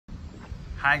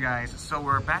Hi guys, so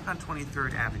we're back on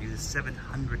 23rd Avenue, the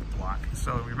 700 block.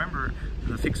 So remember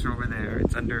the fixer over there,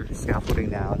 it's under scaffolding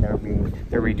now and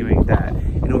they're redoing that.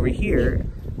 And over here,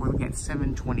 we're looking at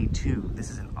 722.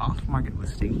 This is an off-market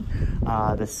listing.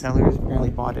 The sellers apparently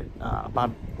bought it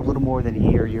about a little more than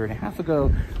a year and a half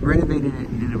ago, renovated it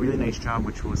and did a really nice job,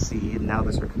 which we'll see. And now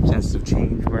the circumstances have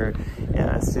changed where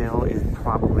a sale is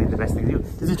probably the best thing to do.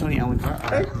 This is Tony Allen,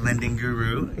 our lending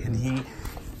guru, and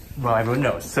well, everyone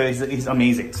knows, so he's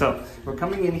amazing. So we're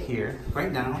coming in here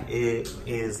right now. It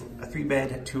is a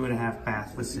 3-bed, 2.5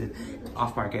 bath, listed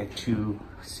off market at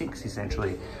 2.6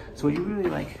 essentially. So what you really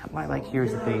like, what I like here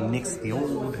is that they mix the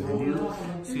old and the new.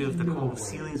 So you have the cool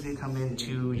ceilings they come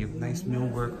into. You have nice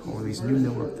millwork, or at least new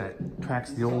millwork that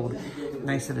tracks the old.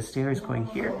 Nice set of stairs going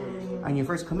here. And you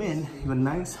first come in, you have a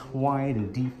nice, wide,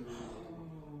 and deep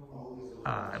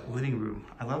living room.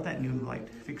 I love that new light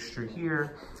fixture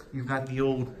here. You've got the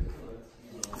old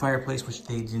fireplace, which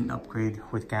they didn't upgrade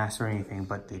with gas or anything,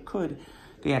 but they could.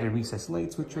 They added recessed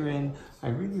lights, which are in. I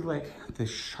really like the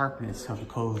sharpness of the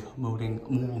cove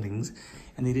moldings,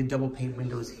 and they did double pane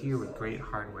windows here with great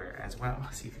hardware as well.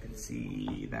 See if you can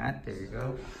see that. There you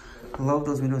go. I love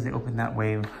those windows. They open that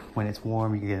way. When it's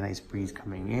warm, you get a nice breeze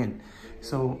coming in.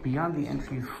 So beyond the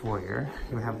entry foyer,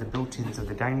 you have the built-ins of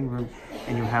the dining room,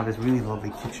 and you have this really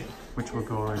lovely kitchen, which we'll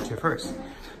go into first.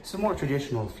 Some more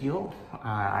traditional feel.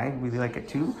 I really like it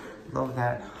too. Love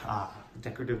that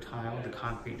decorative tile, the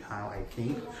concrete tile, I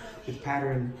think. With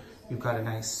pattern, you've got a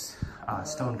nice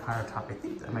stone countertop. I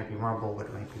think that might be marble, but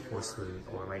it might be porcelain,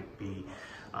 or it might be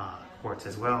quartz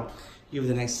as well. You have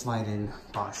the nice slide-in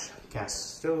Bosch gas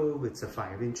stove. It's a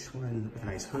 5-inch one with a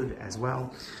nice hood as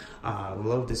well.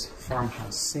 Love this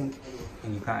farmhouse sink,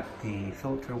 and you've got the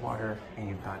filter water, and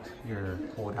you've got your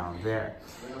pull down there.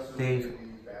 They've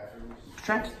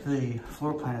tracked the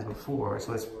floor plan as before,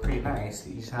 so it's pretty nice.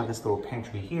 You just have this little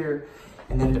pantry here,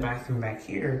 and then the bathroom back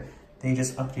here, they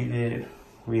just updated it,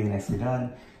 really nicely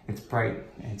done. It's bright,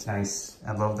 and it's nice.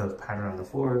 I love the pattern on the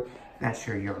floor. That's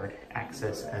your yard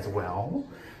access as well.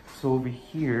 So over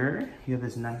here, you have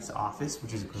this nice office,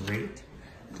 which is great.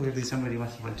 Clearly somebody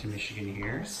must have went to Michigan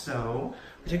here. So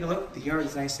take a look, the yard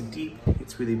is nice and deep.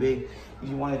 It's really big. If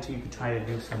you wanted to, you could try to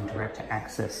do some direct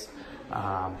access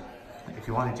if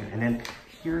you wanted to. And then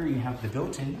here you have the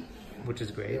built-in, which is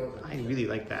great. I really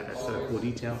like that. That's a cool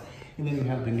detail. And then you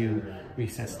have the new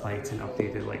recessed lights and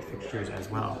updated light fixtures as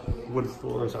well. Wood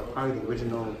floors are probably the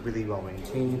original, really well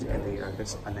maintained, and they are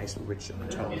just a nice rich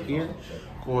tone here.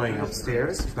 Going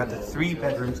upstairs, you've got the 3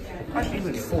 bedrooms, actually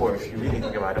even 4 if you really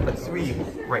think about it, but 3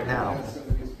 right now.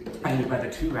 And you've got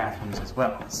the 2 bathrooms as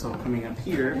well. So coming up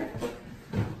here,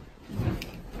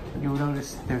 you'll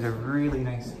notice there's a really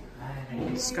nice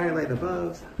skylight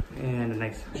above and a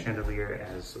nice chandelier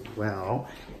as well.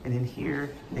 And in here,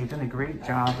 they've done a great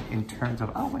job in terms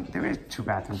of, oh wait, there is 2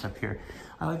 bathrooms up here.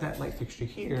 I like that light fixture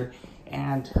here.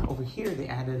 And over here, they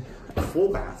added a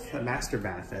full bath, a master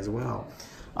bath as well.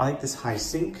 I like this high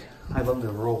sink. I love the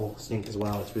roll sink as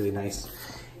well. It's really nice.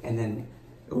 And then,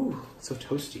 ooh, so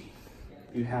toasty.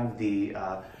 You have the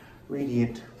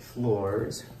radiant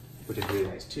floors, which is really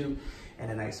nice too.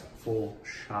 And a nice full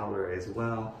shower as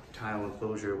well. Tile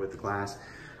enclosure with the glass.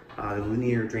 The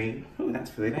linear drain, oh,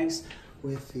 that's really nice.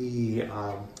 With the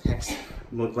hex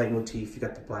light motif, you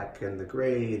got the black and the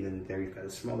gray, and then there you've got a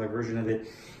smaller version of it.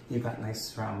 You've got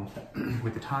nice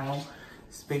with the tile,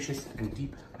 spacious and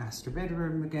deep master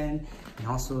bedroom again. And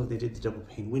also they did the double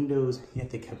pane windows, yet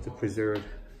they kept the preserved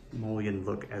mullion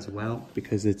look as well,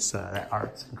 because it's that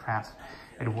arts and crafts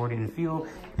Edwardian feel.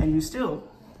 And you still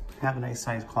have a nice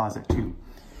sized closet too.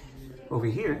 Over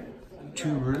here, 2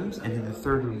 rooms, and then the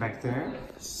 3rd room back there.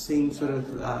 Same sort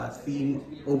of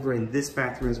theme over in this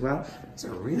bathroom as well. It's a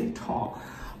really tall.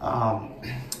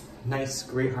 Nice,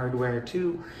 great hardware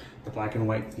too. The black and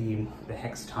white theme, the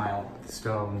hex tile, the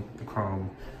stone, the chrome.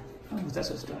 Oh, that's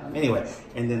a stone. Anyway,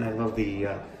 and then I love the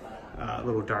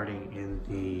little darting in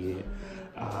the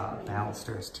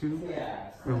balusters too.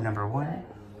 Room number 1.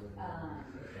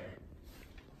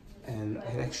 And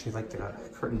I actually like the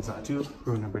curtains too.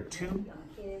 Room number 2.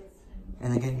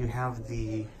 And again, you have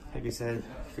the, like I said,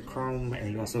 the chrome,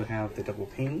 and you also have the double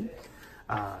pane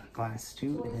glass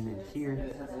too. And then in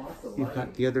here, you've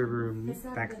got the other room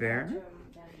back there.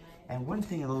 And one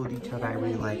thing, a little detail that I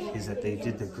really like is that they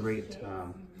did the great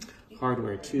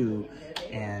hardware too,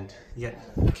 and yet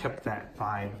kept that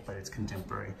vibe, but it's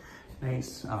contemporary.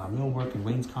 Nice millwork and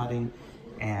wainscoting.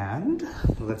 And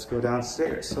let's go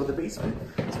downstairs. So the basement,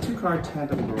 it's a 2-car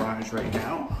tandem garage right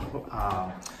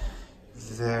now.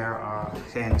 There are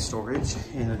and storage,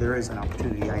 and there is an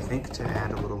opportunity, I think, to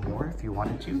add a little more if you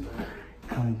wanted to.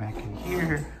 Coming back in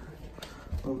here,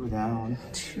 we'll go down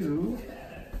to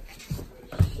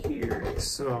here.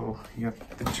 So you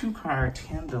have the 2-car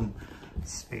tandem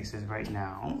spaces right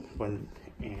now, 1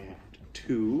 and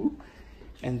 2,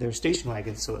 and they're station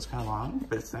wagons, so it's kind of long,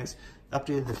 but it's nice.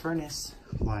 Updated the furnace,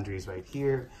 laundry is right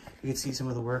here. You can see some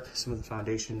of the work, some of the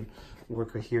foundation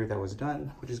work right here that was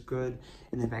done, which is good.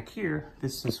 And then back here,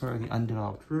 this is sort of the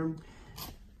undeveloped room.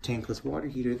 Tankless water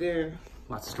heater there,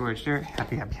 lots of storage there.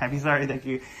 Happy, sorry, thank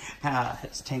you.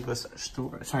 It's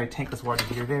tankless water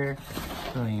heater there,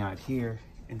 going out here.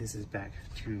 And this is back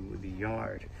to the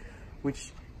yard,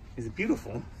 which is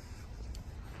beautiful.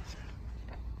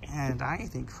 And I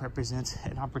think represents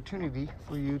an opportunity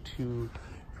for you to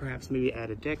perhaps maybe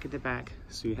add a deck at the back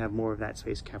so you have more of that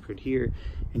space captured here,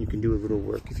 and you can do a little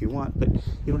work if you want, but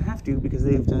you don't have to because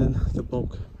they've done the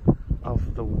bulk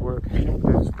of the work. I think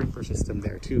there's a sprinkler system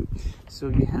there too. So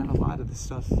you have a lot of the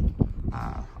stuff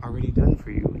already done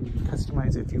for you, and you can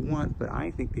customize it if you want, but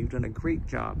I think they've done a great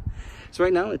job. So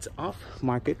right now it's off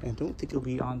market, and I don't think it'll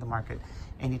be on the market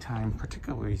anytime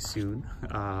particularly soon.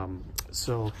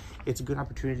 So it's a good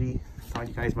opportunity. Thought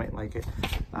you guys might like it.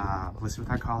 Listen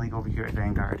with our colleague over here at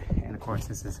Vanguard. And of course,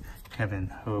 this is Kevin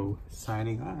Ho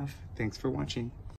signing off. Thanks for watching.